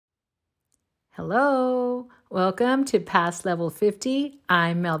Hello, welcome to Past Level 50.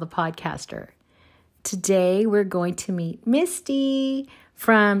 I'm Mel, the podcaster. Today we're going to meet Misty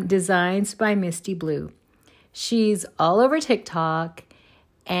from Designs by Misty Blue. She's all over TikTok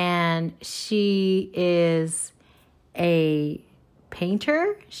and she is a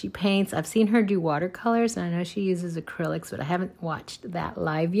painter. She paints. I've seen her do watercolors and I know she uses acrylics, but I haven't watched that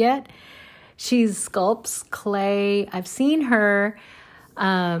live yet. She sculpts clay. I've seen her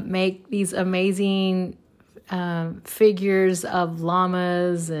make these amazing figures of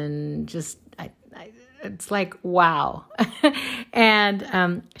llamas and just it's like wow.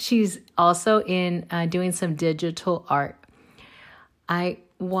 And she's also in doing some digital art. I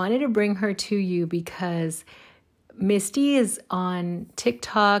wanted to bring her to you because Misty is on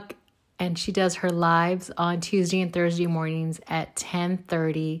TikTok and she does her lives on Tuesday and Thursday mornings at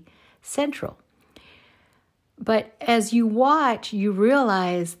 10:30 Central. But as you watch, you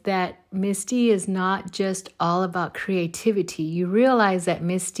realize that Misty is not just all about creativity. You realize that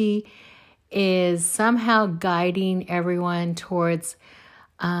Misty is somehow guiding everyone towards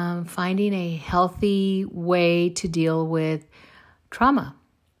finding a healthy way to deal with trauma.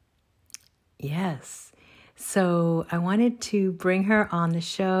 Yes. So I wanted to bring her on the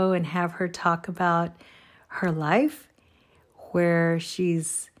show and have her talk about her life, where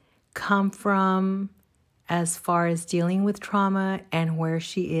she's come from, as far as dealing with trauma and where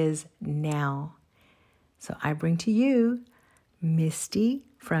she is now. So I bring to you Misty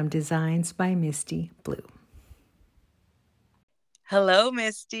from Designs by Misty Blue. Hello,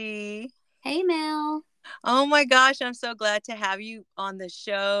 Misty. Hey, Mel. Oh my gosh, I'm so glad to have you on the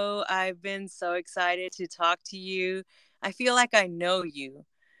show. I've been so excited to talk to you. I feel like I know you.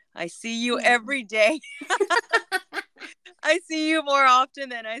 I see you every day. I see you more often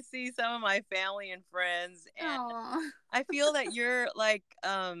than I see some of my family and friends. And I feel that you're like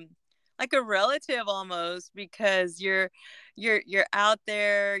a relative almost, because you're out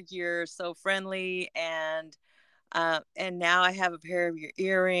there, you're so friendly, and now I have a pair of your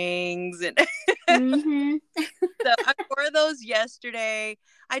earrings, and so I wore those yesterday.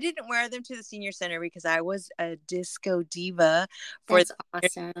 I didn't wear them to the senior center because I was a disco diva. That's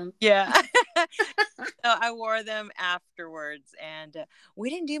awesome. Yeah. So I wore them afterwards, and we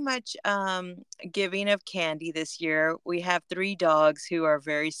didn't do much giving of candy this year. We have 3 dogs who are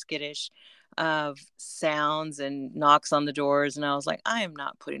very skittish of sounds and knocks on the doors, and I was like, I am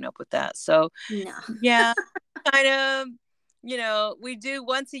not putting up with that. So no. Yeah, kind of, we do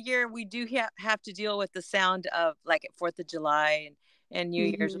once a year, we do have to deal with the sound of, like, at 4th of July and New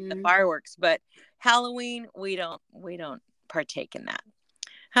Year's with the fireworks, but Halloween, we don't partake in that.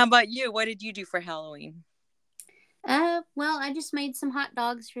 How about you? What did you do for Halloween? Well, I just made some hot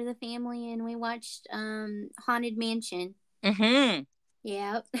dogs for the family and we watched Haunted Mansion. Mm-hmm.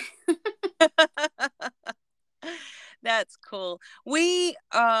 Yep. That's cool. We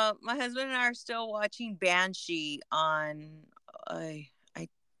my husband and I are still watching Banshee on I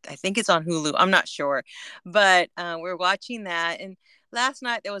think it's on Hulu. I'm not sure. But we're watching that, and last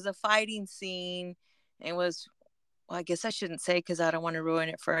night there was a fighting scene. It was, well, I guess I shouldn't say because I don't want to ruin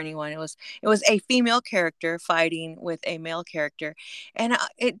it for anyone. It was a female character fighting with a male character, and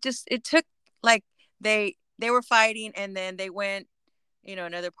it took, like, they were fighting, and then they went,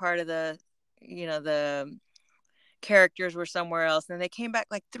 another part of the characters were somewhere else, and they came back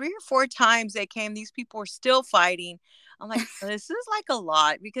like 3 or 4 times. These people were still fighting. I'm like, this is like a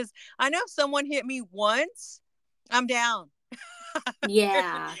lot, because I know if someone hit me once, I'm down.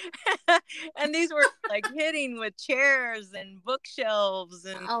 Yeah. And these were like hitting with chairs and bookshelves,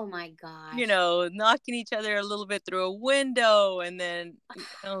 and oh my gosh, knocking each other a little bit through a window. And then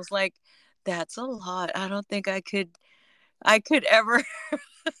I was like, that's a lot. I don't think I could ever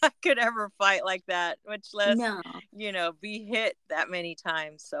I could ever fight like that, much less be hit that many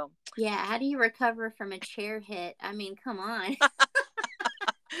times. So yeah, how do you recover from a chair hit? I mean, come on.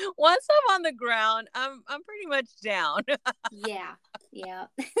 Once I'm on the ground, I'm pretty much down. Yeah.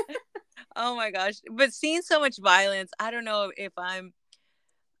 Oh my gosh. But seeing so much violence, I don't know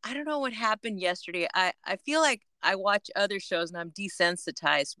what happened yesterday. I feel like I watch other shows and I'm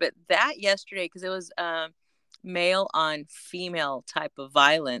desensitized, but that yesterday, because it was male on female type of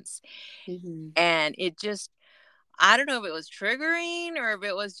violence. And it just, I don't know if it was triggering or if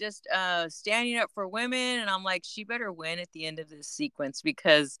it was just standing up for women. And I'm like, she better win at the end of this sequence,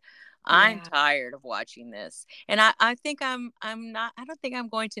 because I'm tired of watching this. And I think I don't think I'm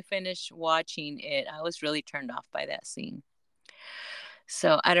going to finish watching it. I was really turned off by that scene.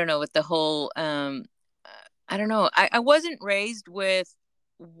 So I don't know, with the whole, I don't know. I wasn't raised with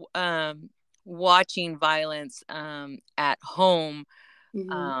watching violence at home.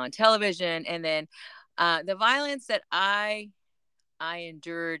 Mm-hmm. television. And then the violence that I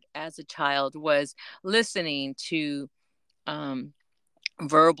endured as a child was listening to um,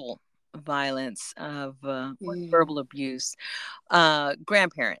 verbal violence of Mm-hmm. verbal abuse,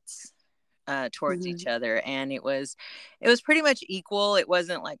 grandparents towards each other, and it was pretty much equal. It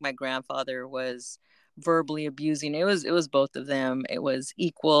wasn't like my grandfather was verbally abusing. It was both of them. It was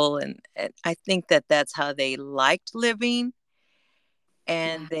equal, and I think that that's how they liked living, Wow.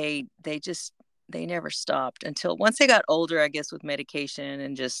 and they never stopped until once they got older, I guess, with medication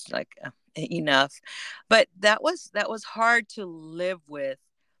and just like enough. But that was hard to live with.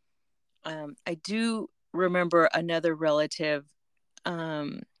 I do remember another relative.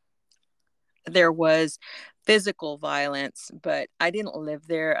 um there was physical violence, but I didn't live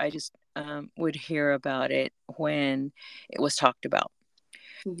there. I just would hear about it when it was talked about.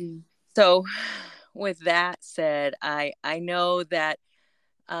 Mm-hmm. So with that said, I know that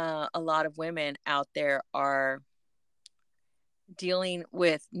a lot of women out there are dealing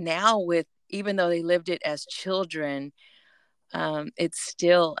with now with, even though they lived it as children, it's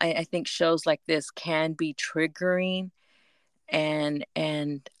still, I think shows like this can be triggering, and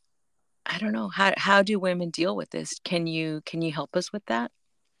I don't know, how do women deal with this? Can you help us with that?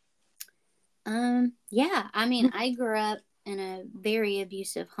 Yeah, I mean, I grew up in a very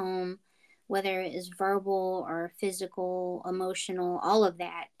abusive home, whether it is verbal or physical, emotional, all of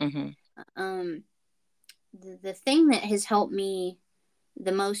that. Mm-hmm. Um, the thing that has helped me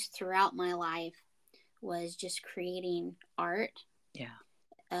the most throughout my life was just creating art. Yeah.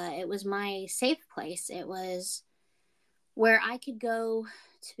 It was my safe place. It was where I could go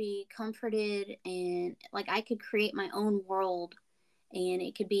to be comforted, and like I could create my own world, and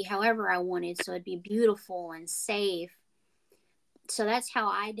it could be however I wanted. So it'd be beautiful and safe. So that's how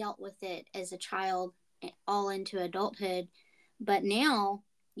I dealt with it as a child, all into adulthood. But now,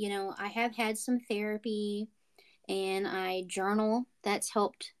 I have had some therapy and I journal. That's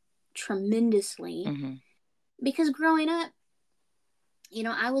helped tremendously Mm-hmm. because growing up,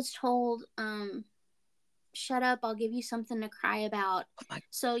 I was told, shut up, I'll give you something to cry about. Oh my,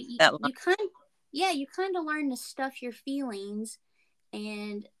 So you, that line. you kind of, yeah, you kind of learn to stuff your feelings.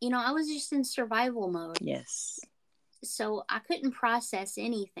 And, I was just in survival mode. Yes. So I couldn't process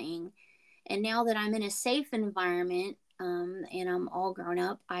anything. And now that I'm in a safe environment, and I'm all grown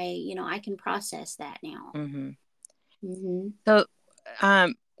up, I can process that now. Mm-hmm. Mm-hmm. So,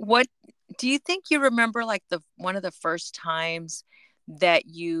 what do you think you remember, like the one of the first times that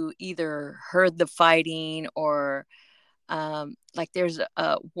you either heard the fighting, or like there's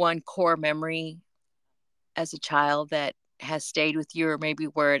a one core memory as a child that has stayed with you, or maybe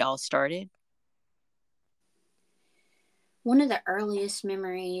where it all started? One of the earliest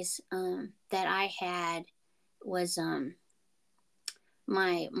memories that I had was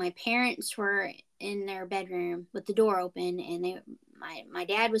my parents were in their bedroom with the door open, and my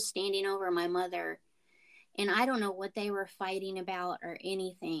dad was standing over my mother, and I don't know what they were fighting about or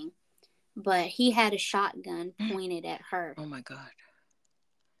anything, but he had a shotgun pointed at her. Oh my God.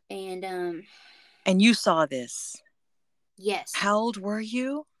 And And you saw this. yes. How old were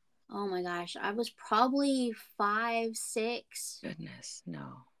you? Oh my gosh, I was probably 5, 6 Goodness,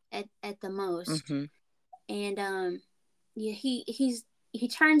 no. at the most. Mm-hmm. And yeah, he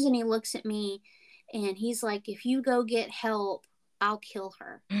turns and he looks at me, and he's like, if you go get help, I'll kill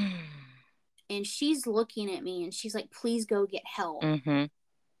her. And she's looking at me and she's like, please go get help. Mm-hmm.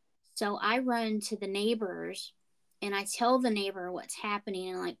 So I run to the neighbors and I tell the neighbor what's happening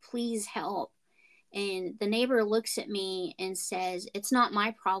and like, please help. And the neighbor looks at me and says, it's not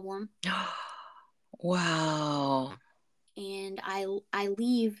my problem. Wow. And I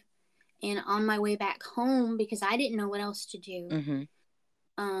leave, and on my way back home, because I didn't know what else to do, Mm-hmm.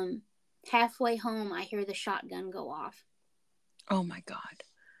 um halfway home I hear the shotgun go off. Oh my God.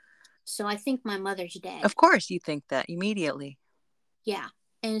 So I think my mother's dead. Of course you think that immediately. Yeah.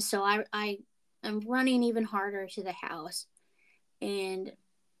 And so I am running even harder to the house, and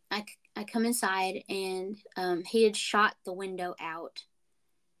I come inside, and he had shot the window out,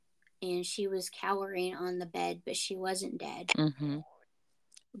 and she was cowering on the bed, but she wasn't dead. Mm-hmm.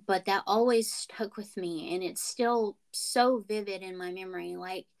 But that always stuck with me, and it's still so vivid in my memory,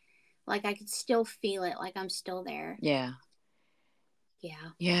 like I could still feel it, like I'm still there. Yeah. Yeah.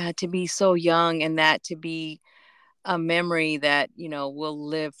 Yeah, to be so young, and that to be a memory that, will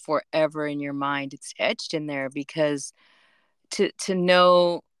live forever in your mind. It's etched in there, because to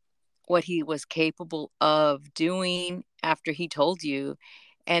know what he was capable of doing after he told you.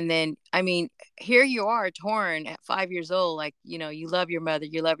 And then, I mean, here you are torn at 5 years old, like, you love your mother,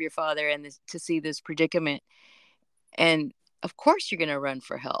 you love your father, and to see this predicament. And of course you're going to run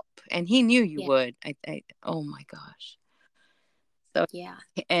for help. And he knew you Yeah. would. Oh my gosh. So, Yeah.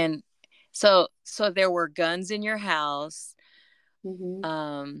 and so there were guns in your house.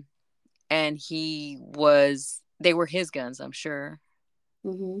 Mm-hmm. And they were his guns, I'm sure.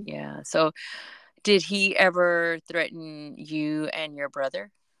 Mm-hmm. Yeah. So did he ever threaten you and your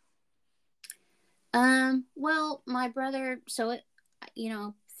brother? Well, my brother, so it,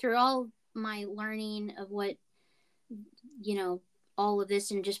 through all my learning of what, all of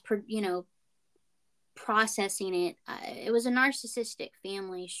this and just, processing it, it was a narcissistic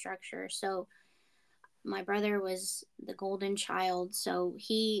family structure. So my brother was the golden child. So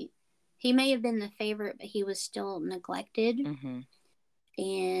he may have been the favorite, but he was still neglected. Mm-hmm.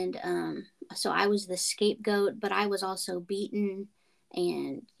 And so I was the scapegoat, but I was also beaten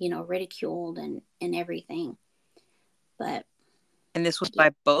and, ridiculed and everything. But And this was yeah.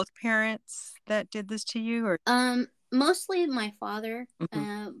 by both parents that did this to you, or? Mostly my father,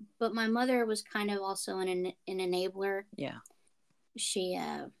 Mm-hmm. but my mother was kind of also an enabler. Yeah. She,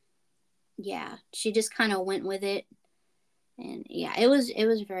 yeah, she just kind of went with it, and yeah, it was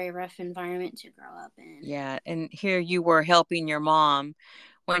a very rough environment to grow up in. Yeah. And here you were helping your mom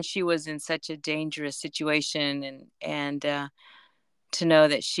when she was in such a dangerous situation, and to know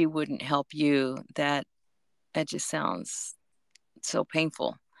that she wouldn't help you, that just sounds so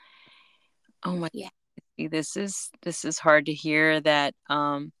painful. Oh my, Yeah. this is hard to hear that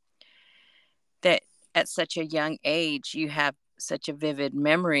at such a young age you have such a vivid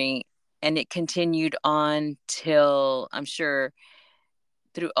memory, and it continued on till, I'm sure,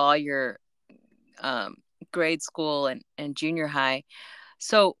 through all your um, grade school and junior high.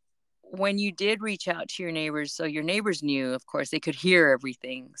 So when you did reach out to your neighbors, so your neighbors knew, of course, they could hear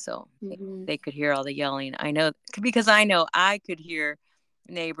everything. So Mm-hmm. they could hear all the yelling. I know, because I know I could hear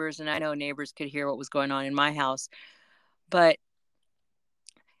neighbors, and I know neighbors could hear what was going on in my house. But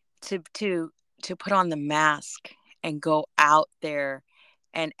to put on the mask and go out there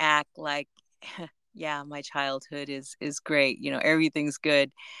and act like, yeah, my childhood is great, everything's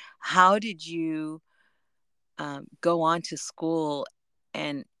good. How did you go on to school,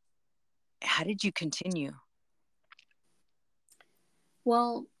 and how did you continue?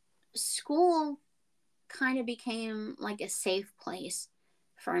 Well, school kind of became like a safe place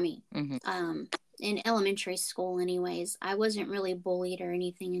for me. Mm-hmm. Um, in elementary school, anyways, I wasn't really bullied or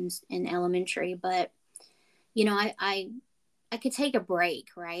anything in elementary, but I could take a break,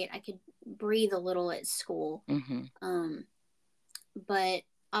 right? I could breathe a little at school. Mm-hmm. Um, but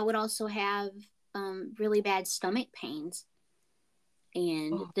I would also have really bad stomach pains,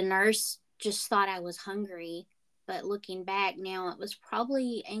 and Oh. the nurse just thought I was hungry. But looking back now, it was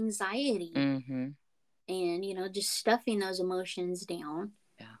probably anxiety Mm-hmm. and, just stuffing those emotions down.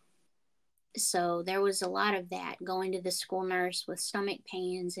 Yeah. So there was a lot of that, going to the school nurse with stomach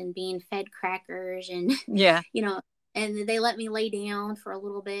pains and being fed crackers and, Yeah. you know, and they let me lay down for a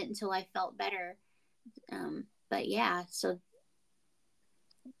little bit until I felt better. But yeah, so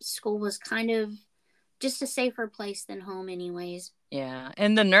school was kind of just a safer place than home, anyways. Yeah.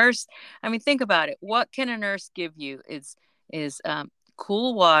 And the nurse, I mean, think about it. What can a nurse give you? Is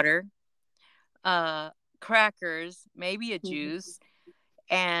cool water, uh, crackers, maybe a Mm-hmm. juice,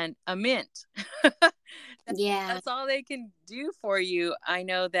 and a mint. that's, Yeah. that's all they can do for you. I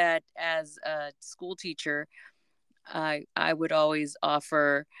know that as a school teacher, I would always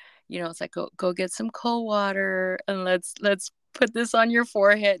offer, it's like, go get some cold water, and let's put this on your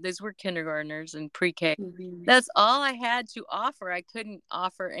forehead. These were kindergartners and pre-K. Mm-hmm. That's all I had to offer. I couldn't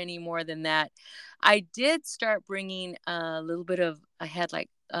offer any more than that. I did start bringing a little bit of, I had like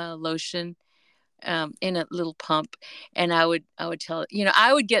lotion in a little pump, and I would tell,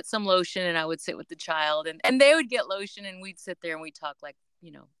 I would get some lotion, and I would sit with the child, and they would get lotion, and we'd sit there and we'd talk like,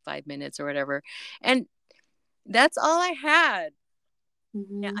 5 minutes or whatever. And that's all I had.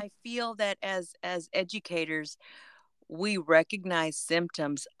 Yeah, Mm-hmm. I feel that as educators, we recognize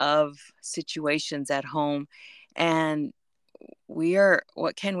symptoms of situations at home, and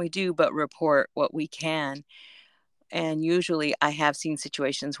what can we do but report what we can? And usually I have seen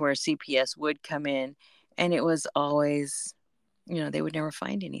situations where CPS would come in, and it was always, they would never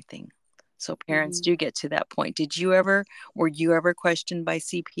find anything. So parents Mm-hmm. do get to that point. Were you ever questioned by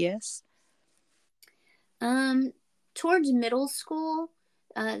CPS? Um, Towards middle school,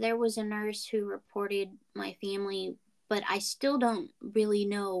 there was a nurse who reported my family, but I still don't really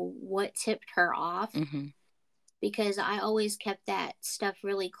know what tipped her off Mm-hmm. because I always kept that stuff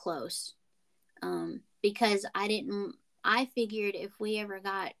really close. Because I figured if we ever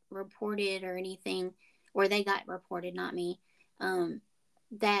got reported or anything, or they got reported, not me,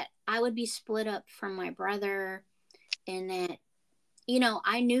 that I would be split up from my brother, and that, you know,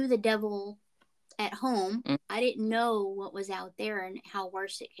 I knew the devil at home. Mm. I didn't know what was out there and how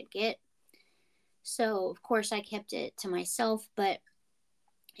worse it could get. So, of course, I kept it to myself. But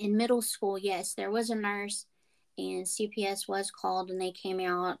in middle school, yes, there was a nurse and CPS was called and they came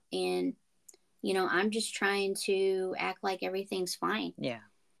out. And, you know, I'm just trying to act like everything's fine. Yeah.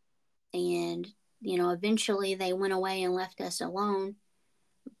 And, you know, eventually they went away and left us alone.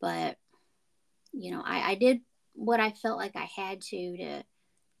 But, you know, I did what I felt like I had to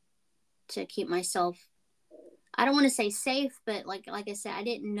keep myself, I don't want to say safe, but like I said, I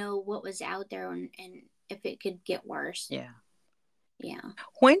didn't know what was out there and if it could get worse. Yeah. Yeah.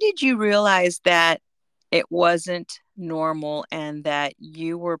 When did you realize that it wasn't normal and that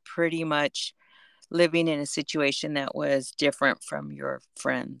you were pretty much living in a situation that was different from your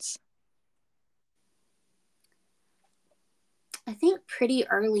friends? I think pretty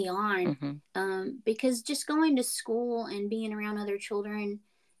early on, Mm-hmm. because just going to school and being around other children,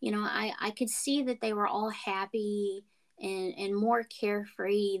 you know, I could see that they were all happy and more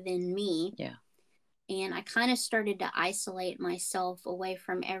carefree than me. Yeah. And I kind of started to isolate myself away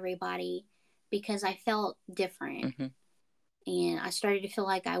from everybody because I felt different. Mm-hmm. And I started to feel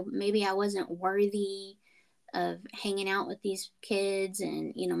like maybe I wasn't worthy of hanging out with these kids,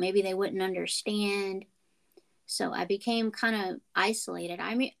 and you know, maybe they wouldn't understand. So I became kind of isolated.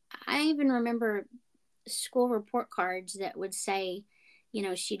 I mean, I even remember school report cards that would say, you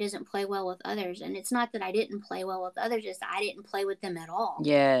know, she doesn't play well with others. And it's not that I didn't play well with others, it's that I didn't play with them at all.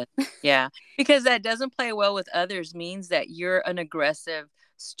 Yeah. Yeah. Because that doesn't play well with others means that you're an aggressive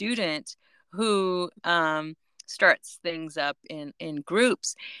student who starts things up in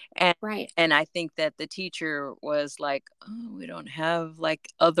groups. And Right. and I think that the teacher was like, oh, we don't have like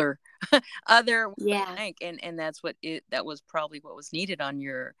other other Yeah. blank. And that was probably what was needed on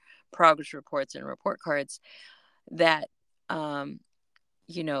your progress reports and report cards, that um,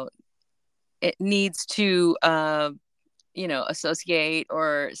 you know, it needs to associate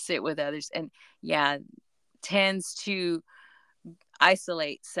or sit with others, and yeah, tends to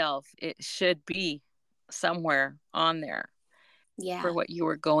isolate self. It should be somewhere on there for Yeah. what you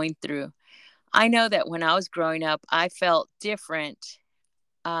were going through. I know that when I was growing up, I felt different.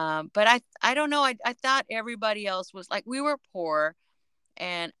 But I don't know. I thought everybody else was like, we were poor,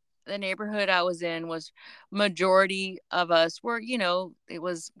 and the neighborhood I was in was, majority of us were, it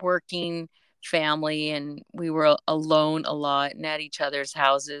was working family, and we were alone a lot and at each other's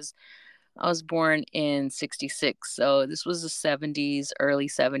houses. I was born in 66, so this was the 70s, early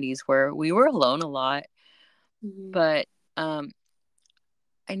 70s, where we were alone a lot. Mm-hmm. But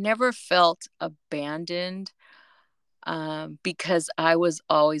I never felt abandoned, because I was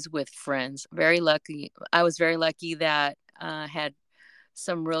always with friends. Very lucky. I was very lucky that I had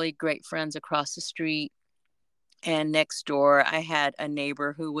some really great friends across the street. And next door, I had a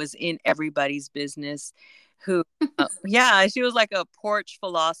neighbor who was in everybody's business, who, yeah, she was like a porch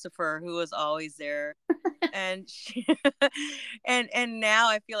philosopher who was always there. And she, and now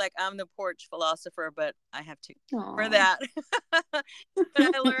I feel like I'm the porch philosopher, but I have to for Aw. that. But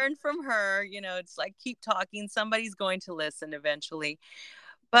I learned from her, it's like, keep talking. Somebody's going to listen eventually.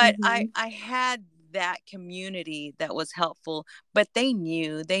 But I Mm-hmm. I had that community that was helpful, but they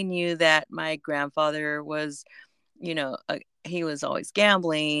knew that my grandfather was, he was always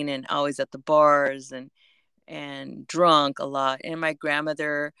gambling and always at the bars, and drunk a lot. And my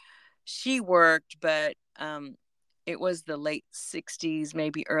grandmother, she worked, but it was the late 60s,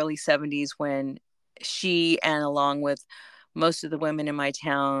 maybe early 70s, when she, and along with most of the women in my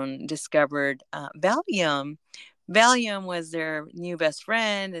town, discovered Valium. Valium was their new best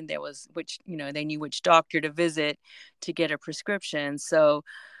friend, and there was, which, they knew which doctor to visit to get a prescription. So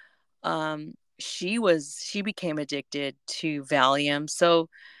she became addicted to Valium. So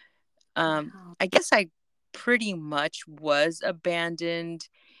Wow. I guess I pretty much was abandoned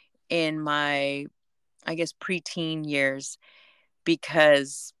in my, I guess, preteen years,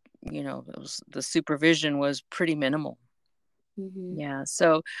 because the supervision was pretty minimal. Mm-hmm. Yeah.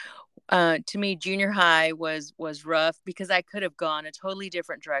 So to me, junior high was rough, because I could have gone a totally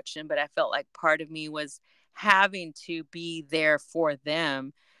different direction, but I felt like part of me was having to be there for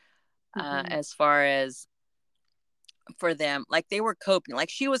them, Mm-hmm. as far as for them, like they were coping, like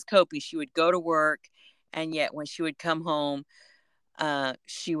she was coping. She would go to work, and yet when she would come home,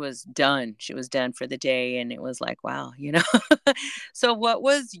 she was done for the day. And it was like, wow. So what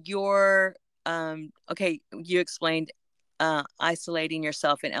was your, okay, you explained isolating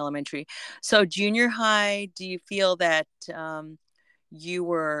yourself in elementary. So junior high, do you feel that you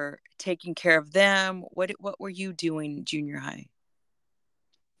were taking care of them? What were you doing junior high?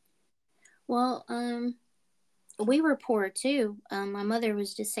 Well, we were poor too. My mother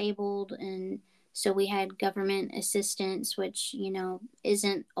was disabled, and so we had government assistance, which,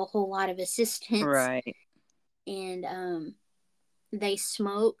 isn't a whole lot of assistance. Right. And they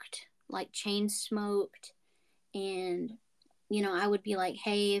smoked, like chain smoked. And, I would be like,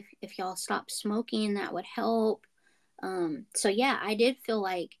 hey, if y'all stop smoking, that would help. So yeah, I did feel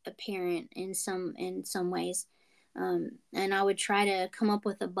like a parent in some ways. And I would try to come up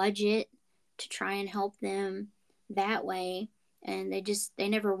with a budget to try and help them that way. And they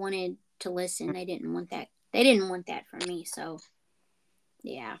never wanted to listen. They didn't want that. They didn't want that from me. So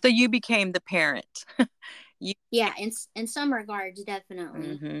yeah. So you became the parent. You Yeah, in some regards,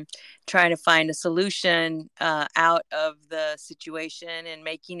 definitely. hmm trying to find a solution out of the situation and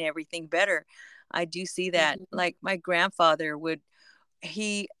making everything better. I do see that. Hmm. Like my grandfather would,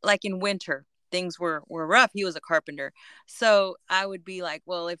 like in winter things were rough. He was a carpenter, so I would be like,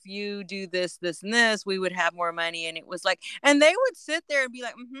 well, if you do this, this, and this, we would have more money. And it was like, and they would sit there and be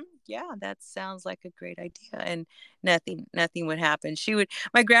like, yeah, that sounds like a great idea. And nothing would happen.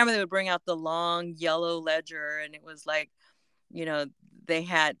 My grandmother would bring out the long yellow ledger, and it was like, you know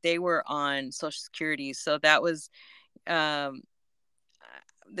they were on social security, so that was um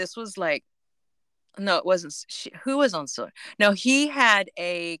this was like, no, it wasn't who was on social. No, he had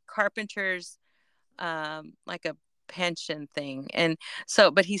a carpenter's like a pension thing, and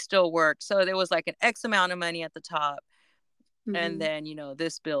so, but he still worked, so there was like an X amount of money at the top, and Hmm. then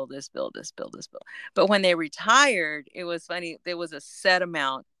this bill, this bill, this bill, this bill. But when they retired, it was funny, there was a set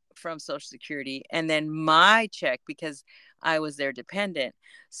amount from social security, and then my check, because I was their dependent.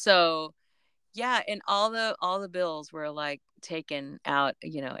 So yeah, and all the bills were like taken out,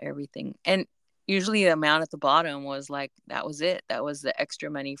 everything. And usually the amount at the bottom was like, that was it, that was the extra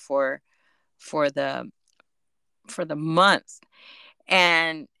money for the month.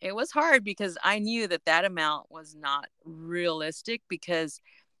 And it was hard because I knew that amount was not realistic, because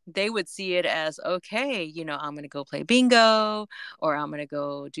they would see it as, okay, I'm going to go play bingo, or I'm going to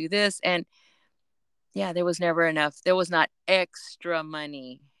go do this. And yeah, there was never enough. There was not extra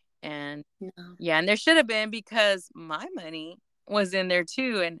money. And No. yeah, and there should have been, because my money was in there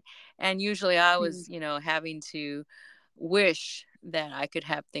too. And usually I Hmm. was, having to wish that I could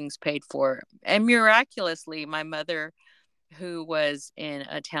have things paid for. And miraculously, my mother, who was in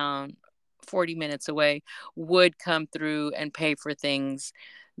a town 40 minutes away, would come through and pay for things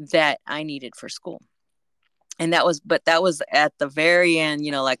that I needed for school. And that was at the very end,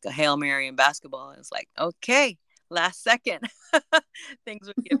 like a Hail Mary in basketball. It was like, okay, last second, things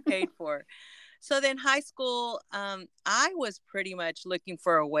would get paid for. So then high school, I was pretty much looking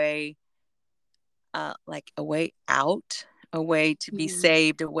for a way, like a way out, a way to be Hmm.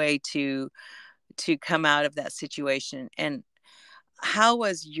 saved, a way to come out of that situation. And how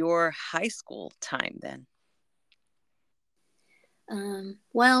was your high school time then?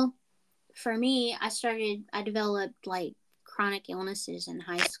 Well, for me, I developed like chronic illnesses in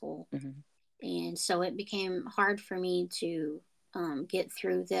high school. Mm-hmm. And so it became hard for me to get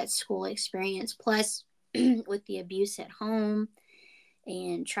through that school experience. Plus, with the abuse at home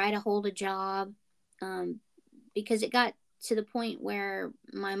and try to hold a job, um, because it got to the point where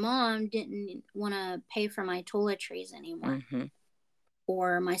my mom didn't want to pay for my toiletries anymore, Mm-hmm.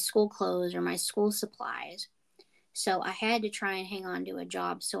 or my school clothes, or my school supplies. So I had to try and hang on to a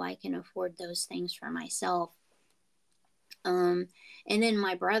job so I can afford those things for myself. Um, and then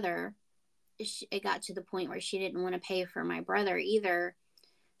my brother, it got to the point where she didn't want to pay for my brother either.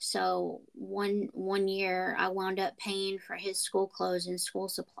 So one year I wound up paying for his school clothes and school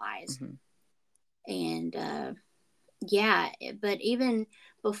supplies. Mm-hmm. And yeah, but even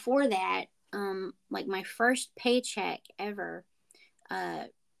before that, like my first paycheck ever, uh,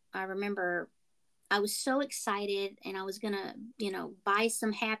 I remember I was so excited and I was gonna, buy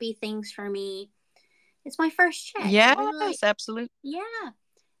some happy things for me. It's my first check. Literally, Yes, absolutely. yeah.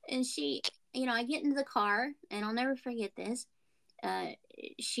 And she, I get into the car and I'll never forget this. Uh,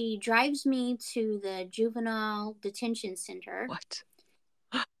 she drives me to the juvenile detention center, What?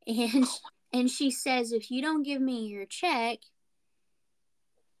 and and she says, if you don't give me your check,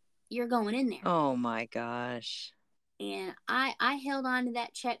 you're going in there. Oh my gosh. And I held on to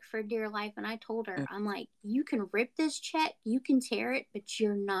that check for dear life, and I told her, I'm like, you can rip this check, you can tear it, but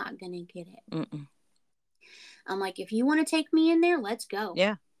you're not gonna get it. Mm-mm. I'm like, if you want to take me in there, let's go.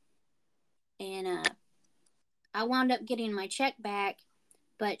 Yeah. And I wound up getting my check back,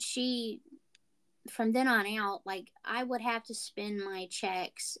 but she, from then on out, like I would have to spend my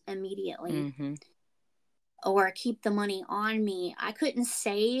checks immediately, Mm-hmm. or keep the money on me. I couldn't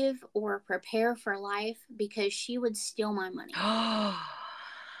save or prepare for life because she would steal my money. Oh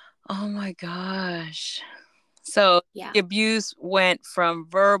my gosh. So Yeah. the abuse went from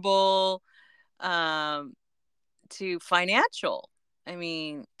verbal to financial. I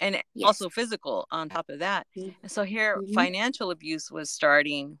mean, and Yes. also physical on top of that. And so here, financial abuse was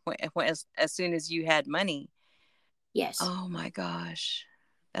starting as soon as you had money. Yes. Oh my gosh,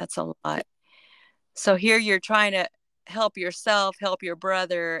 that's a lot. So here you're trying to help yourself, help your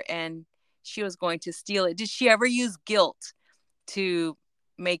brother, and she was going to steal it. Did she ever use guilt to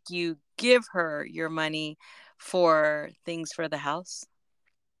make you give her your money for things for the house?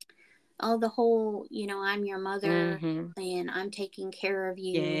 Oh, the whole, I'm your mother and I'm taking care of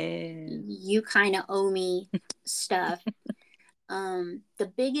you. Yeah. You kind of owe me stuff.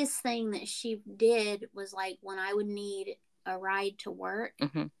 The biggest thing that she did was like when I would need a ride to work,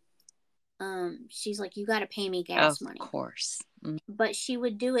 she's like, you got to pay me gas money. Of course. But she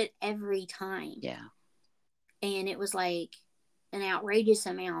would do it every time. Yeah. And it was like an outrageous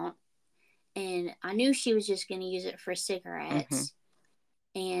amount. And I knew she was just going to use it for cigarettes.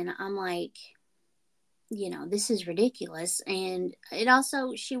 And I'm like, this is ridiculous. And it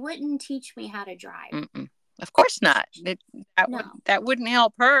also, she wouldn't teach me how to drive. Of course not. No. That wouldn't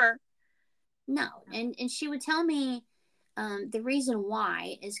help her. No. And she would tell me the reason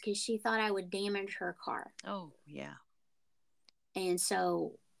why is because she thought I would damage her car. Oh, yeah. And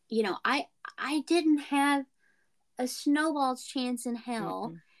so, I didn't have a snowball's chance in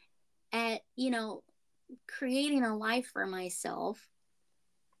hell at, creating a life for myself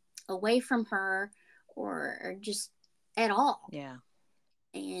away from her or just at all. Yeah.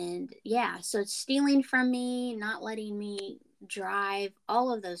 And yeah, so stealing from me, not letting me drive,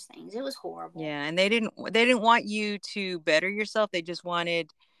 all of those things. It was horrible. Yeah, and they didn't want you to better yourself. They just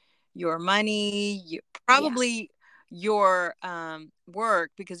wanted your money, probably your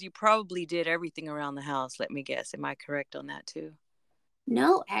work, because you probably did everything around the house. Let me guess. Am I correct on that too?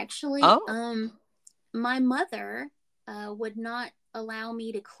 No, actually, my mother would not allow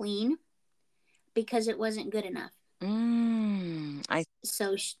me to clean because it wasn't good enough.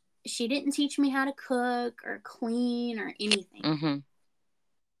 So she didn't teach me how to cook or clean or anything.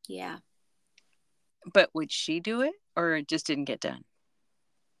 Yeah. But would she do it, or it just didn't get done?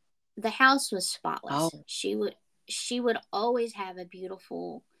 The house was spotless. She would always have a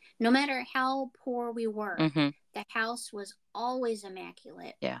beautiful, no matter how poor we were, the house was always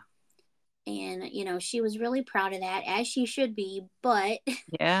immaculate. Yeah. And, she was really proud of that, as she should be, but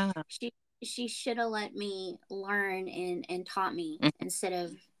yeah, she should have let me learn and taught me instead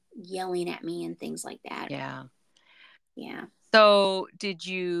of yelling at me and things like that. Yeah. Yeah. So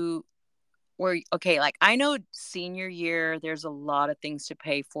like I know senior year, there's a lot of things to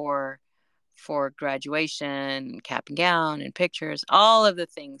pay for graduation, cap and gown and pictures, all of the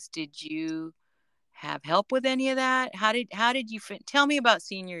things. Did you have help with any of that? How did you tell me about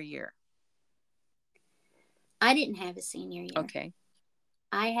senior year? I didn't have a senior year. Okay.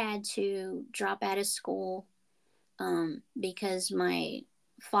 I had to drop out of school because my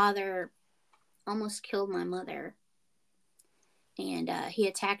father almost killed my mother, and he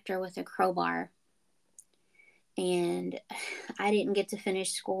attacked her with a crowbar. And I didn't get to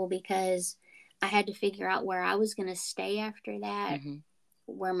finish school because I had to figure out where I was going to stay after that,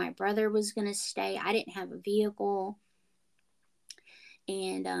 where my brother was going to stay. I didn't have a vehicle.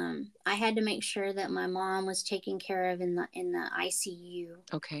 And I had to make sure that my mom was taken care of in the ICU.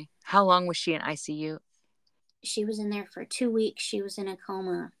 Okay. How long was she in ICU? She was in there for 2 weeks. She was in a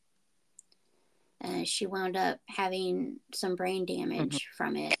coma. She wound up having some brain damage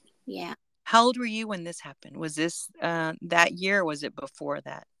from it. Yeah. How old were you when this happened? Was this that year, or was it before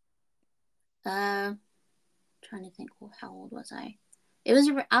that? Trying to think. Well, how old was I?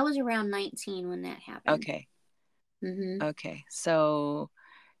 I was around 19 when that happened. Okay. Okay. So,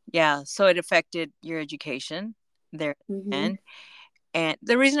 yeah. So it affected your education there. And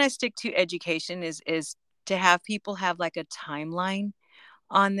the reason I stick to education is to have people have like a timeline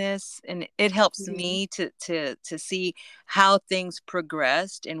on this, and it helps me to see how things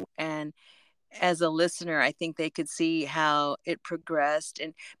progressed, and as a listener, I think they could see how it progressed.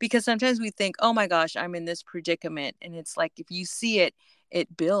 And because sometimes we think, oh my gosh, I'm in this predicament, and it's like if you see it,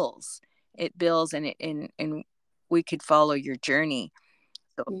 it builds, and we could follow your journey.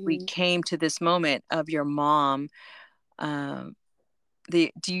 So we came to this moment of your mom. Were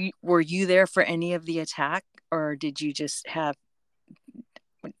you there for any of the attack, or did you just have?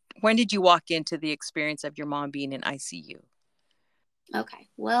 When did you walk into the experience of your mom being in ICU? Okay,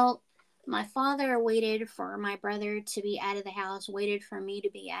 well, my father waited for my brother to be out of the house, waited for me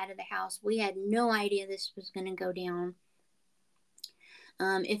to be out of the house. We had no idea this was going to go down.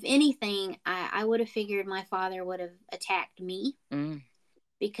 If anything, I would have figured my father would have attacked me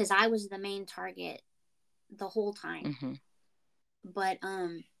because I was the main target the whole time. Mm-hmm. But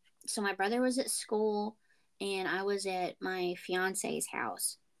so my brother was at school and I was at my fiance's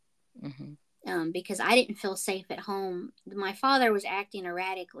house. Mm-hmm. Because I didn't feel safe at home. My father was acting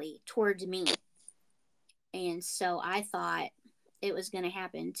erratically towards me. And so I thought it was going to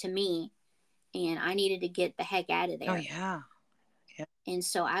happen to me and I needed to get the heck out of there. Oh, yeah. Yeah. And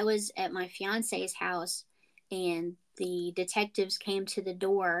so I was at my fiance's house and the detectives came to the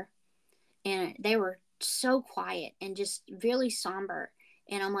door and they were so quiet and just really somber.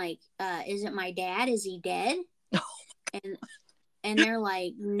 And I'm like, is it my dad? Is he dead? And they're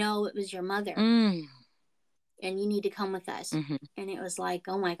like, no, it was your mother. Mm. And you need to come with us. Mm-hmm. And it was like,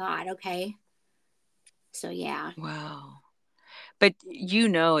 oh my God, okay. So yeah. Wow. But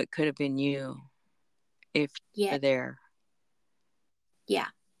it could have been you if you Yeah. were there. Yeah.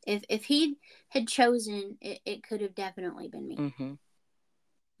 If he had chosen, it could have definitely been me. Mm-hmm.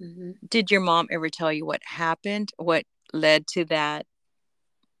 Mm-hmm. Did your mom ever tell you what happened? What led to that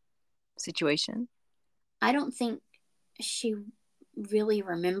situation? I don't think she really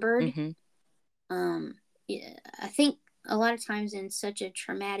remembered. Mm-hmm. Yeah, I think a lot of times in such a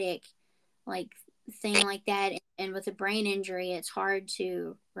traumatic like thing like that and with a brain injury, it's hard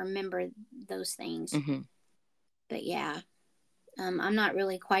to remember those things. Mm-hmm. But yeah, I'm not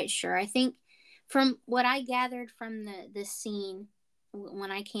really quite sure. I think from what I gathered from the scene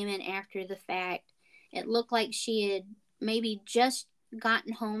when I came in after the fact, it looked like she had maybe just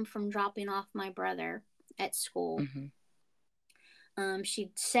gotten home from dropping off my brother at school. Mm-hmm.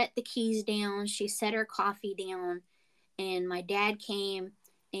 She set the keys down, she set her coffee down, and my dad came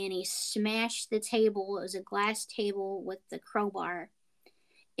and he smashed the table. It was a glass table with the crowbar,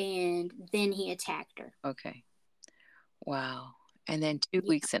 and then he attacked her. Okay. Wow. And then 2 Yeah.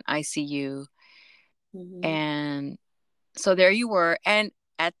 weeks in ICU. Mm-hmm. And so there you were. And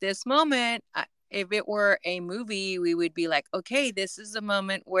at this moment, if it were a movie, we would be like, okay, this is a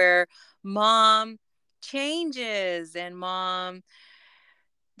moment where mom changes and mom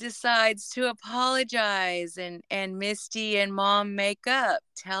decides to apologize and Misty and mom make up.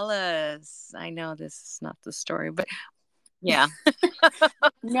 Tell us. I know this is not the story, but yeah.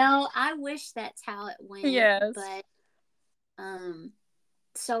 No, I wish that's how it went. Yes. But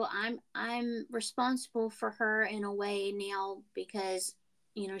so I'm responsible for her in a way now because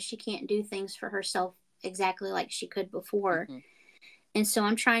she can't do things for herself exactly like she could before. Mm-hmm. And so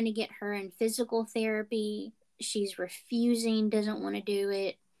I'm trying to get her in physical therapy. She's refusing, doesn't want to do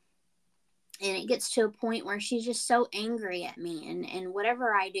it. And it gets to a point where she's just so angry at me and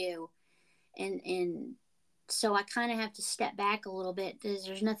whatever I do. And so I kind of have to step back a little bit because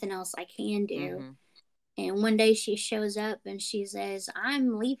there's nothing else I can do. Mm-hmm. And one day she shows up and she says,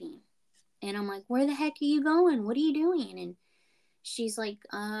 I'm leaving. And I'm like, where the heck are you going? What are you doing? And she's like,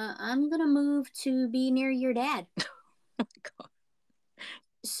 I'm going to move to be near your dad. Oh my God.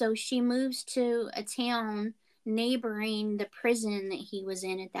 So she moves to a town neighboring the prison that he was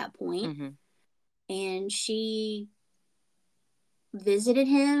in at that point. Mm-hmm. And she visited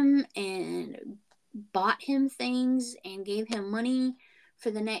him and bought him things and gave him money for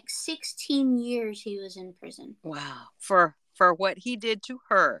the next 16 years he was in prison. Wow. For what he did to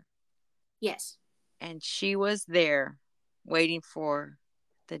her. Yes. And she was there waiting for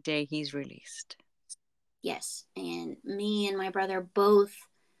the day he's released. Yes. And me and my brother both,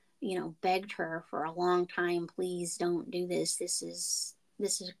 begged her for a long time, please don't do this. This is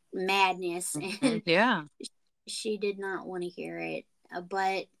madness. Mm-hmm. And yeah. she did not want to hear it.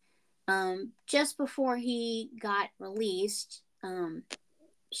 But just before he got released,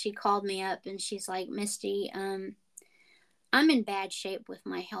 she called me up and she's like, Misty, I'm in bad shape with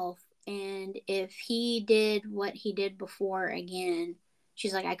my health. And if he did what he did before again,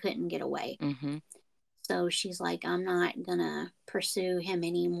 she's like, I couldn't get away. Mm-hmm. So she's like, I'm not going to pursue him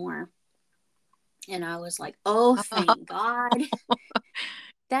anymore. And I was like, oh, thank God.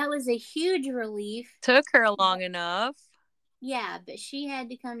 That was a huge relief. Took her long enough. Yeah, but she had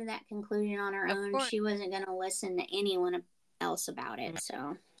to come to that conclusion on her own. Course. She wasn't going to listen to anyone else about it.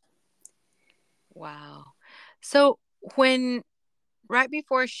 So. Wow. So right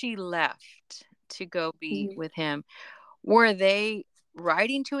before she left to go be Mm-hmm. with him, were they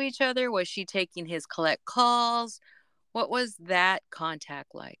writing to each other? Was she taking his collect calls? What was that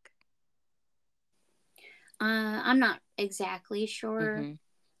contact like? I'm not exactly sure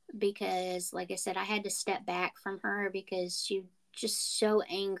Mm-hmm. because, like I said, I had to step back from her because she was just so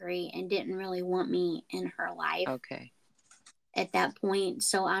angry and didn't really want me in her life. Okay. At that point.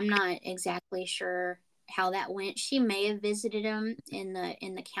 So I'm not exactly sure how that went. She may have visited him in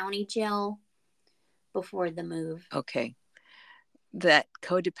the county jail before the move. Okay. that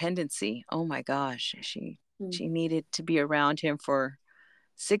codependency. Oh my gosh, she needed to be around him for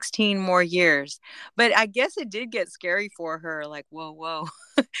 16 more years. But I guess it did get scary for her, like, whoa,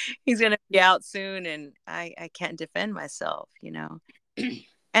 he's gonna be out soon and I can't defend myself,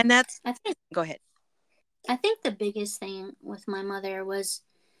 and that's I think go ahead. I think the biggest thing with my mother was,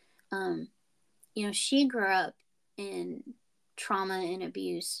 she grew up in trauma and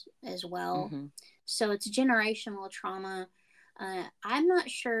abuse as well. Mm-hmm. So it's generational trauma. I'm not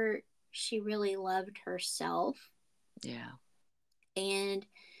sure she really loved herself. Yeah. And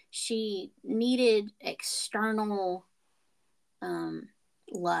she needed external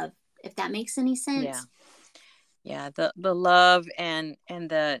love, if that makes any sense. Yeah. The love and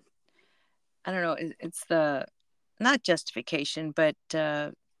the, I don't know, it's the, not justification, but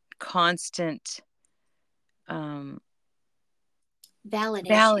constant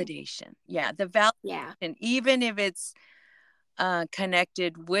validation. Yeah, the validation. Yeah. Even if it's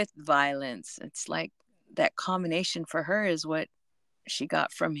connected with violence, it's like that combination for her is what she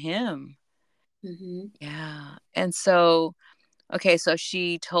got from him. Mm-hmm. Yeah. And so, okay, so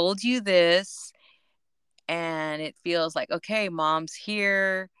she told you this, and it feels like, okay, mom's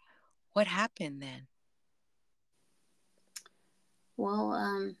here. What happened then?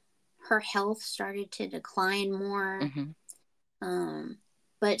 Well, her health started to decline more. Mm-hmm.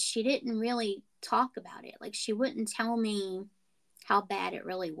 But she didn't really talk about it. Like, she wouldn't tell me how bad it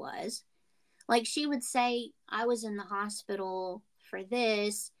really was. Like, she would say, I was in the hospital for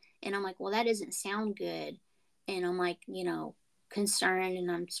this. And I'm like, well, that doesn't sound good. And I'm like, concerned. And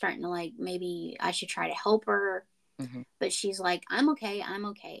I'm starting to like, maybe I should try to help her. Mm-hmm. But she's like, I'm okay. I'm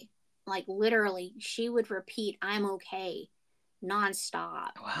okay. Like, literally, she would repeat, I'm okay,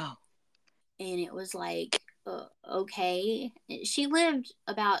 nonstop. Wow. And it was like, okay. She lived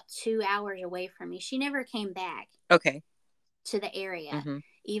about 2 hours away from me. She never came back. Okay. To the area, mm-hmm.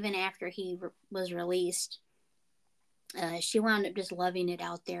 even after he was released. She wound up just loving it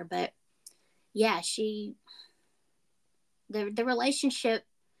out there. But yeah, the relationship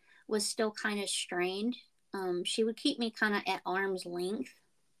was still kind of strained. She would keep me kind of at arm's length,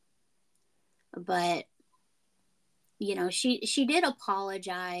 but she did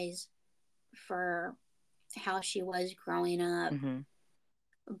apologize for how she was growing up. Mm-hmm.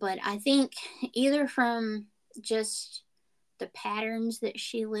 But I think either from just the patterns that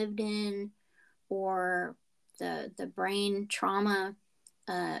she lived in or the brain trauma,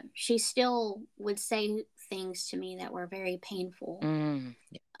 she still would say things to me that were very painful.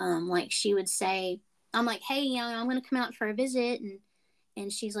 Like she would say, I'm like, hey, I'm going to come out for a visit.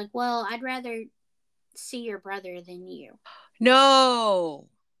 And she's like, well, I'd rather see your brother than you. No.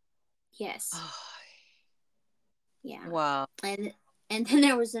 Yes. Yeah. Wow. And then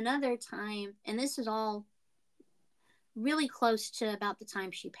there was another time, and this is all really close to about the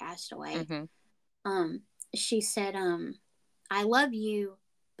time she passed away. Mm-hmm. She said, I love you,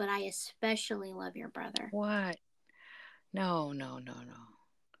 but I especially love your brother. What? No.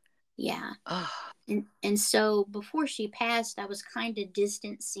 Yeah. And so before she passed, I was kind of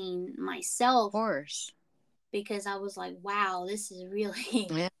distancing myself. Of course. Because I was like, wow, this is really,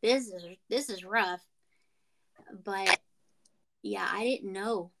 this is rough. But yeah, I didn't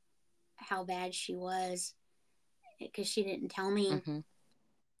know how bad she was because she didn't tell me. Mm-hmm.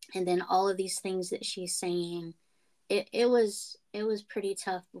 And then all of these things that she's saying, it was pretty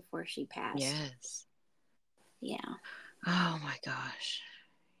tough before she passed. Yes. Yeah. Oh my gosh.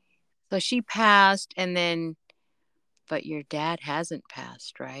 So she passed, and then, but your dad hasn't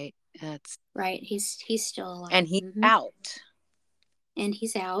passed, right? That's right. He's still alive. And he's out. And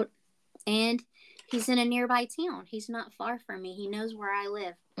he's out. And he's in a nearby town. He's not far from me. He knows where I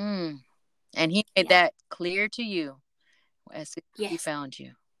live. And he made that clear to you as he found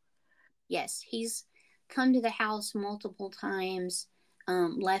you. Yes. He's come to the house multiple times,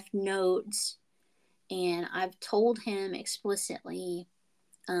 left notes, and I've told him explicitly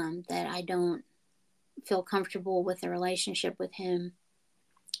that I don't feel comfortable with the relationship with him,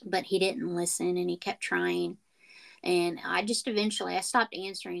 but he didn't listen and he kept trying. And I just eventually, I stopped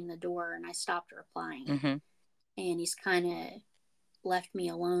answering the door and I stopped replying. Mm-hmm. And he's kind of left me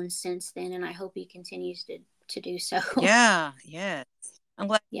alone since then, and I hope he continues to do so. Yeah. I'm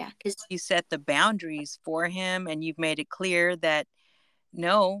glad because you set the boundaries for him and you've made it clear that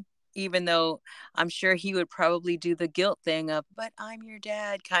no, even though I'm sure he would probably do the guilt thing of, but I'm your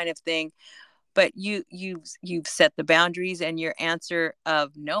dad kind of thing. But you've set the boundaries, and your answer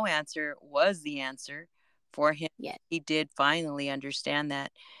of no answer was the answer for him. Yeah. He did finally understand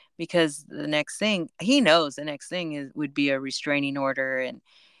that, because the next thing he knows, the next thing would be a restraining order,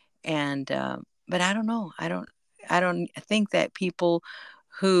 and but I don't know. I don't think that people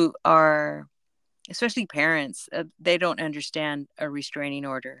who are, especially parents, they don't understand a restraining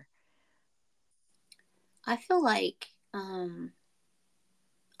order. I feel like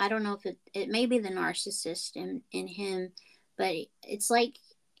I don't know if it may be the narcissist in him, but it's like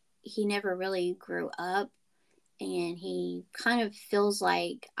he never really grew up, and he kind of feels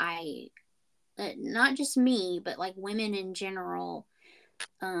like not just me, but like women in general,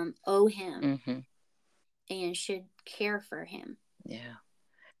 owe him Mm-hmm. and should care for him. Yeah.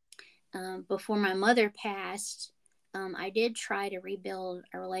 Before my mother passed, I did try to rebuild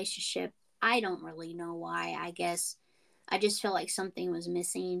a relationship. I don't really know why. I guess I just felt like something was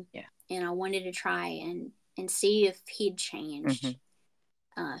missing, Yeah. and I wanted to try and see if he'd Mm-hmm. changed.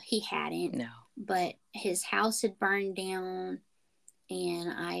 He hadn't, No. but his house had burned down,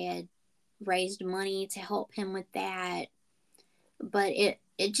 and I had raised money to help him with that. But it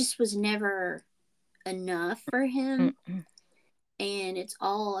just was never enough for him. Mm-mm. And it's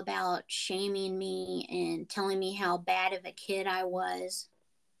all about shaming me and telling me how bad of a kid I was.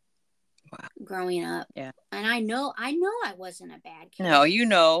 Wow. Growing up. Yeah. And I know I wasn't a bad kid. No, you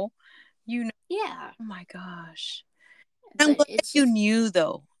know. Yeah. Oh my gosh. I'm But glad it's you just, knew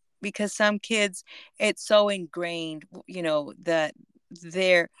though, because some kids, it's so ingrained, that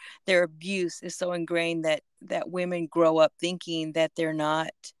their abuse is so ingrained that women grow up thinking that they're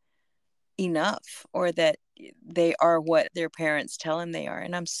not enough, or that they are what their parents tell them they are.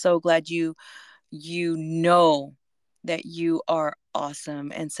 And I'm so glad you know that you are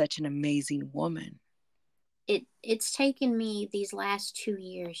awesome and such an amazing woman. it's taken me these last 2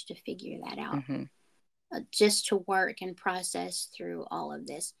 years to figure that out. Mm-hmm. Just to work and process through all of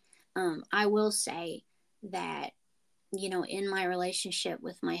this. I will say that, in my relationship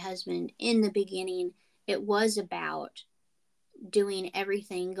with my husband in the beginning, it was about doing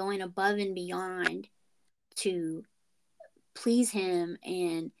everything, going above and beyond to please him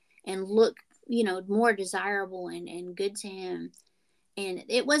and look, more desirable and good to him. And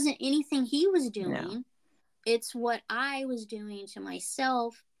it wasn't anything he was No. doing. It's what I was doing to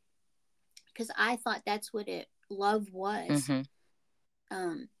myself, because I thought that's what love was. Mm-hmm.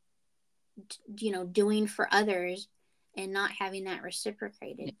 Um, doing for others and not having that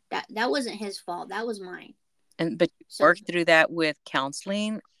reciprocated. That wasn't his fault. That was mine. But you So worked through that with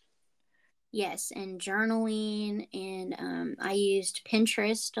counseling. yes, and journaling, and I used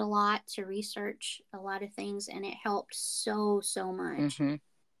Pinterest a lot to research a lot of things, and it helped so much. Mm-hmm.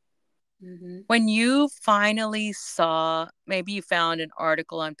 Mm-hmm. When you finally saw, maybe you found an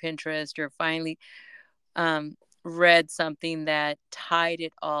article on Pinterest, or finally um, read something that tied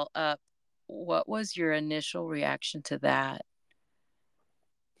it all up, what was your initial reaction to that?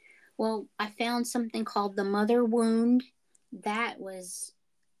 Well, I found something called the mother wound. That was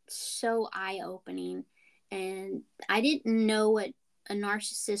so eye opening. And I didn't know what a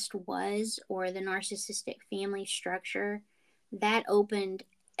narcissist was or the narcissistic family structure. That opened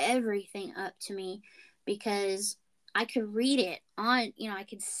everything up to me, because I could read it on, I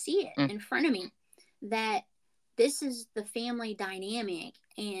could see it Mm. in front of me, that this is the family dynamic.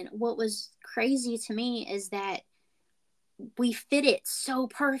 And what was crazy to me is that we fit it so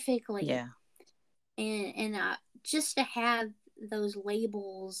perfectly. Yeah. And just to have those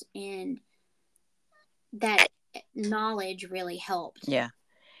labels and that knowledge really helped. Yeah.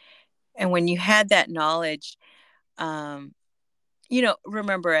 And when you had that knowledge, um,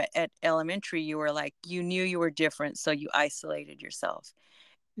 remember at elementary, you were like, you knew you were different, so you isolated yourself.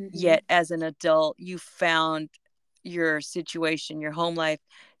 Mm-hmm. Yet as an adult, you found your situation, your home life,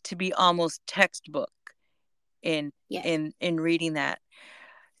 to be almost textbook in Yes. in reading that.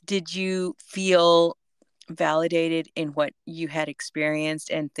 Did you feel validated in what you had experienced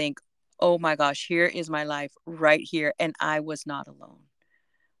and think, oh my gosh, here is my life right here, and I was not alone?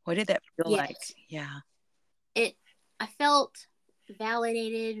 What did that feel like? Yes. Yeah. I felt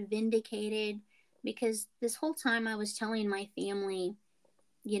validated, vindicated, because this whole time I was telling my family,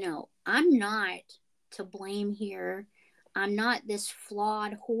 I'm not to blame here. I'm not this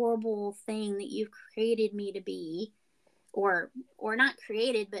flawed, horrible thing that you've created me to be, or not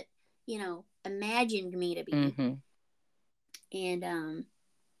created, but imagined me to be. Mm-hmm. And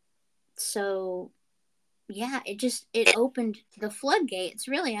so yeah, it opened the floodgates.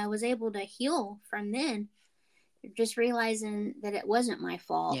 Really, I was able to heal from then, just realizing that it wasn't my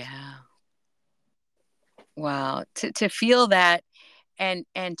fault. Yeah. Wow. To feel that, and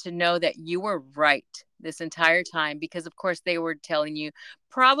to know that you were right this entire time, because of course they were telling you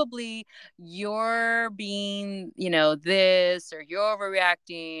probably you're being, this, or you're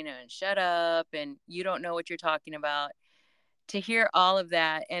overreacting, and shut up, and you don't know what you're talking about. to hear all of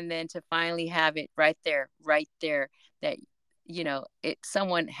that, and then to finally have it right there, that, it,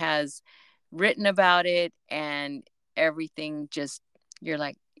 someone has written about it, and everything just, you're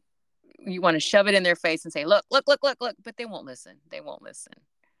like, you want to shove it in their face and say, look, look, look, look, look, but they won't listen. They won't listen.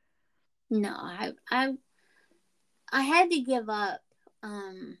 No, I had to give up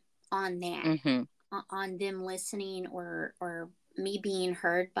on that, Mm-hmm. on them listening, or me being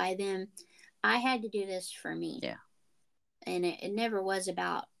heard by them. I had to do this for me. Yeah. And it never was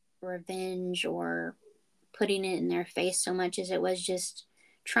about revenge or putting it in their face so much as it was just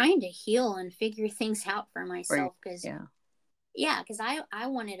trying to heal and figure things out for myself. Because because I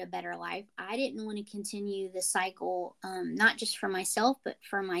wanted a better life. I didn't want to continue the cycle, not just for myself, but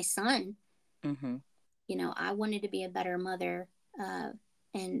for my son. Mm-hmm. I wanted to be a better mother,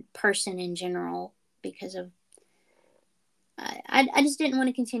 and person in general, because of I just didn't want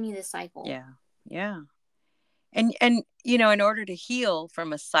to continue the cycle. Yeah. Yeah. And in order to heal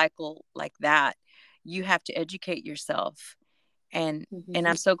from a cycle like that, you have to educate yourself. And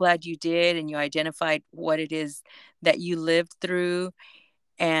I'm so glad you did, and you identified what it is that you lived through,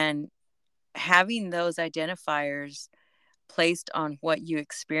 and having those identifiers placed on what you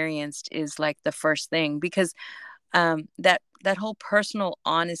experienced is like the first thing, because that whole personal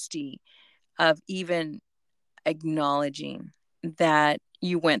honesty of even acknowledging that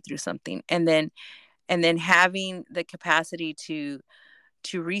you went through something, and then having the capacity to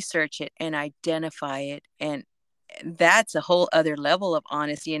research it and identify it, and that's a whole other level of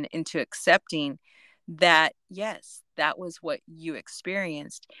honesty, and into accepting that, yes, that was what you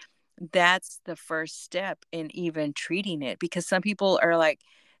experienced. That's the first step in even treating it, because some people are like,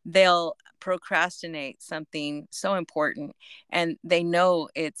 they'll procrastinate something so important, and they know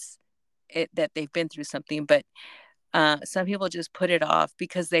that they've been through something, but some people just put it off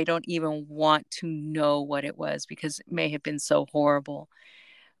because they don't even want to know what it was, because it may have been so horrible.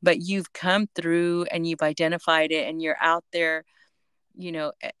 But you've come through, and you've identified it, and you're out there,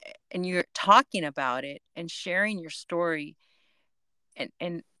 and you're talking about it and sharing your story,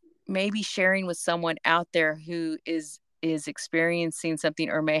 and maybe sharing with someone out there who is experiencing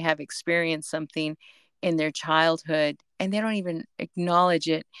something, or may have experienced something in their childhood, and they don't even acknowledge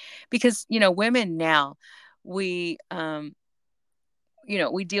it. Because women now, we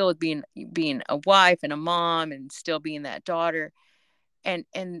we deal with being a wife and a mom, and still being that daughter, and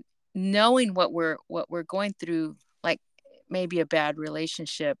knowing what we're going through, like maybe a bad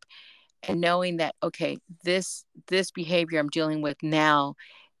relationship, and knowing that, okay, this behavior I'm dealing with now,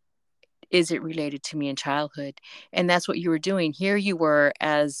 is it related to me in childhood? And that's what you were doing. Here you were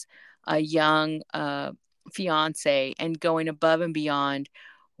as a young fiance, and going above and beyond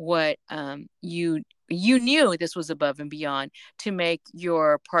what you knew this was above and beyond, to make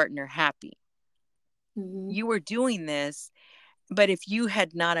your partner happy. You were doing this, but if you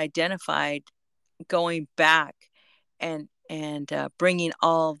had not identified, going back and bringing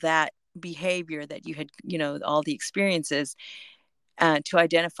all that behavior that you had, all the experiences, to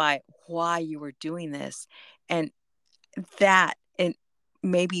identify why you were doing this, and and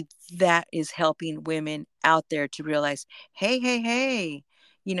maybe that is helping women out there to realize, hey, hey, hey,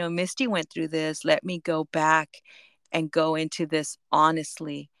 Misty went through this. Let me go back and go into this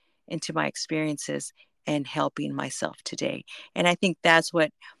honestly, into my experiences, and helping myself today. And I think that's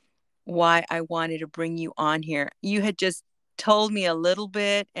why I wanted to bring you on here. You had just told me a little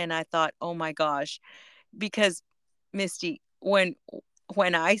bit, and I thought, oh my gosh, because Misty, when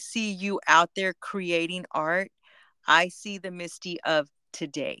I see you out there creating art, I see the Misty of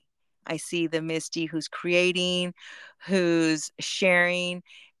today. I see the Misty who's creating, who's sharing,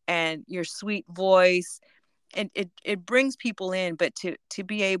 and your sweet voice, and it brings people in. But to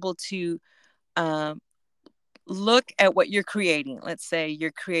be able to um, look at what you're creating, let's say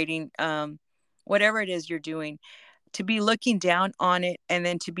you're creating whatever it is you're doing, to be looking down on it, and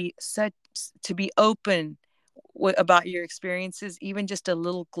then to be open about your experiences, even just a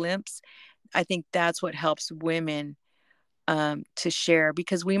little glimpse. I think that's what helps women to share,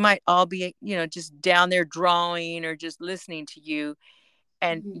 because we might all be, just down there drawing or just listening to you,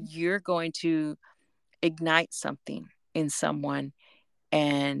 and you're going to ignite something in someone.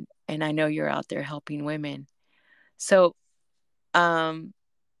 And I know you're out there helping women. So um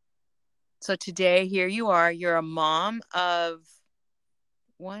so today, here you are, you're a mom of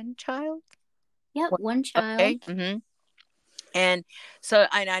one child. Yep, one Okay. child. And so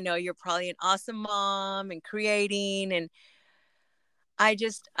I know you're probably an awesome mom and creating, and I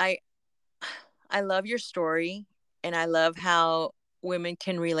just I love your story, and I love how women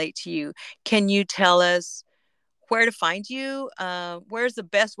can relate to you. Can you tell us where to find you? Where's the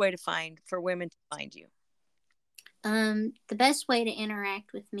best way to find for women to find you? The best way to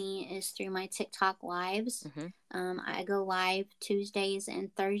interact with me is through my TikTok lives. Mm-hmm. I go live Tuesdays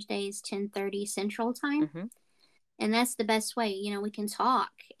and Thursdays, 10:30 Central Time, Mm-hmm. and that's the best way. We can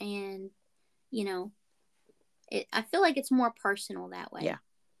talk, and you know, I feel like it's more personal that Yeah. way.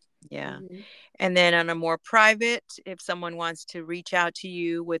 Yeah. Mm-hmm. And then on a more private, if someone wants to reach out to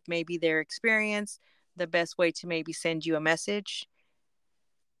you with maybe their experience, the best way to maybe send you a message.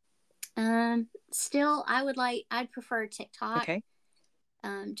 Still, I'd prefer TikTok, Okay.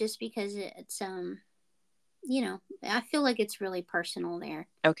 just because it's I feel like it's really personal there.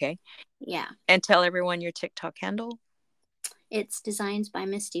 Okay. Yeah. And tell everyone your TikTok handle. It's Designs by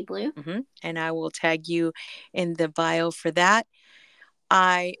Misty Blue. Mm-hmm. And I will tag you in the bio for that.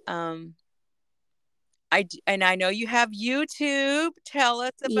 And I know you have YouTube. Tell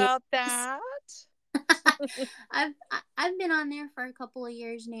us Yes. about that. I've been on there for a couple of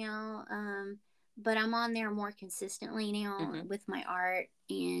years now, but I'm on there more consistently now Mm-hmm. with my art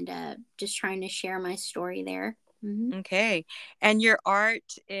and just trying to share my story there. Mm-hmm. Okay. And your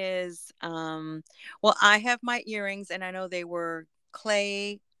art is well, I have my earrings and I know they were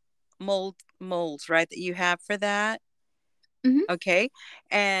clay molds, right? That you have for that. Mm-hmm. Okay.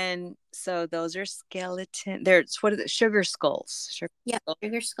 And so those are skeleton. They're what are the sugar skulls? Sugar Yeah, skulls.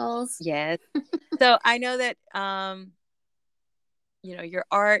 sugar skulls. Yes. So I know that your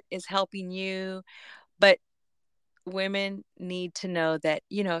art is helping you, but women need to know that,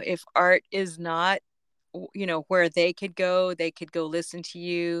 if art is not where they could go listen to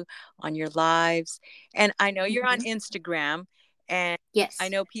you on your lives. And I know you're on Mm-hmm. Instagram, and I Yes.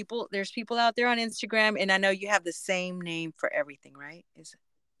 know there's people out there on Instagram, and I know you have the same name for everything, right? Is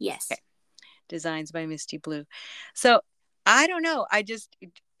Yes. okay. Designs by Misty Blue. So I don't know.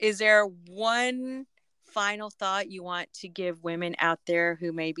 Is there one final thought you want to give women out there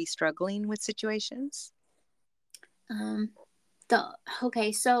who may be struggling with situations? Um. The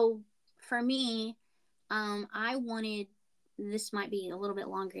Okay. So for me, I wanted. This might be a little bit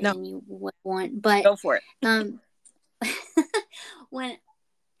longer No, than you would want, but go for it. um, when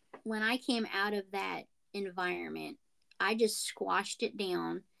when I came out of that environment, I just squashed it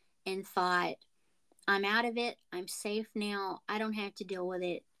down and thought, I'm out of it. I'm safe now. I don't have to deal with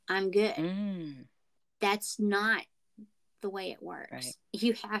it. I'm good. Mm, That's not the way it right. works.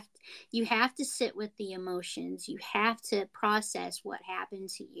 You have to sit with the emotions. You have to process what happened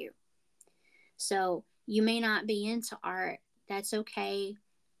to you. So, you may not be into art. That's okay.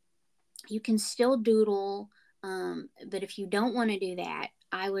 You can still doodle, but if you don't want to do that,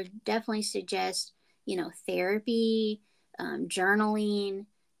 I would definitely suggest therapy, journaling,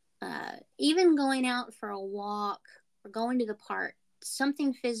 even going out for a walk or going to the park.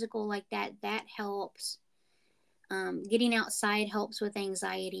 Something physical like that helps. Getting outside helps with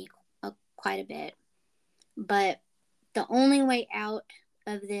anxiety quite a bit, but the only way out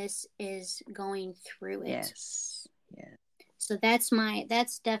of this is going through it. Yes. Yes. So that's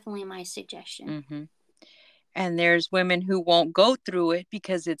definitely my suggestion. Mm-hmm. And there's women who won't go through it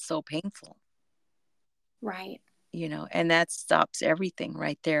because it's so painful, Right. and that stops everything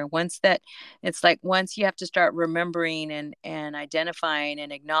right there. It's like once you have to start remembering and identifying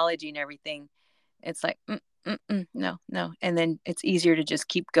and acknowledging everything, it's like, no, no. And then it's easier to just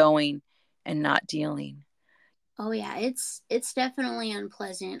keep going and not dealing. Oh yeah, it's definitely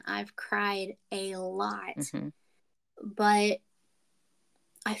unpleasant. I've cried a lot, Mm-hmm. but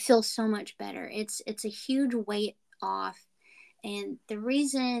I feel so much better. It's a huge weight off. And the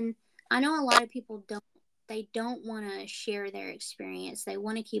reason I know a lot of people don't want to share their experience. They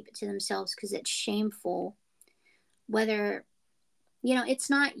want to keep it to themselves because it's shameful. Whether, it's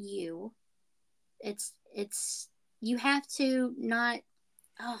not you. It's you have to not,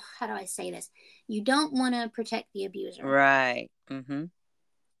 oh, how do I say this? You don't want to protect the abuser. Right. Mm-hmm.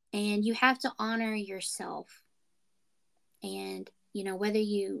 And you have to honor yourself. And, whether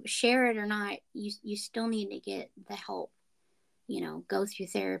you share it or not, you still need to get the help, go through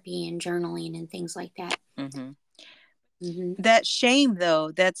therapy and journaling and things like that. Mm-hmm. Mm-hmm. That shame,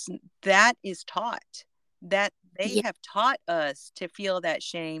 though, that is taught. That they Yeah, have taught us to feel that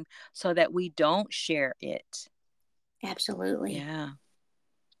shame so that we don't share it. absolutely. Yeah.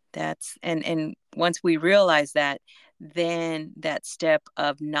 And once we realize that, then that step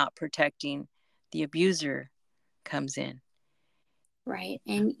of not protecting the abuser comes in. Right.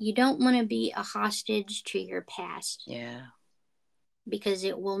 And you don't want to be a hostage to your past Yeah. because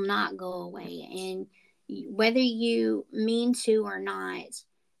it will not go away. And whether you mean to or not,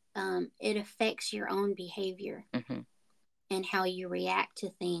 it affects your own behavior Mm-hmm. and how you react to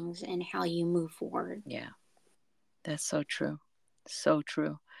things and how you move forward. Yeah. That's so true. So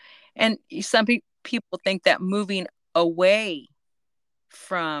true. And some people think that moving away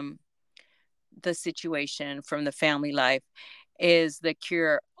from the situation, from the family life, is the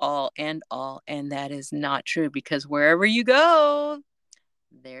cure all and all. And that is not true, because wherever you go,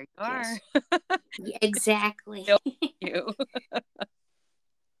 there you are. Yes. Exactly. You.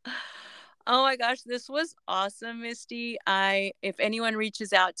 Oh my gosh, this was awesome, Misty. If anyone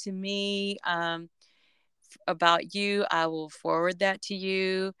reaches out to me about you, I will forward that to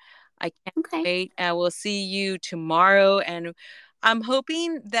you. I can't wait. I will see you tomorrow, and I'm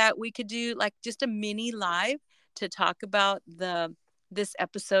hoping that we could do like just a mini live to talk about this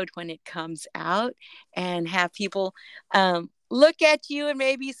episode when it comes out, and have people look at you and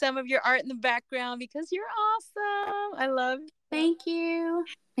maybe some of your art in the background, because you're awesome. I love you. Thank you.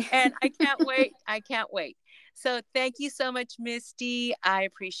 And I can't wait. I can't wait. So thank you so much, Misty. I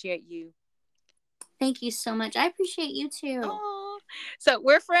appreciate you. Thank you so much. I appreciate you too. Oh, so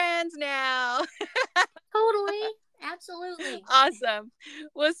we're friends now. Totally. Absolutely. Awesome.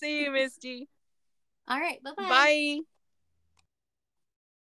 We'll see you, Misty. All right. Bye-bye. Bye.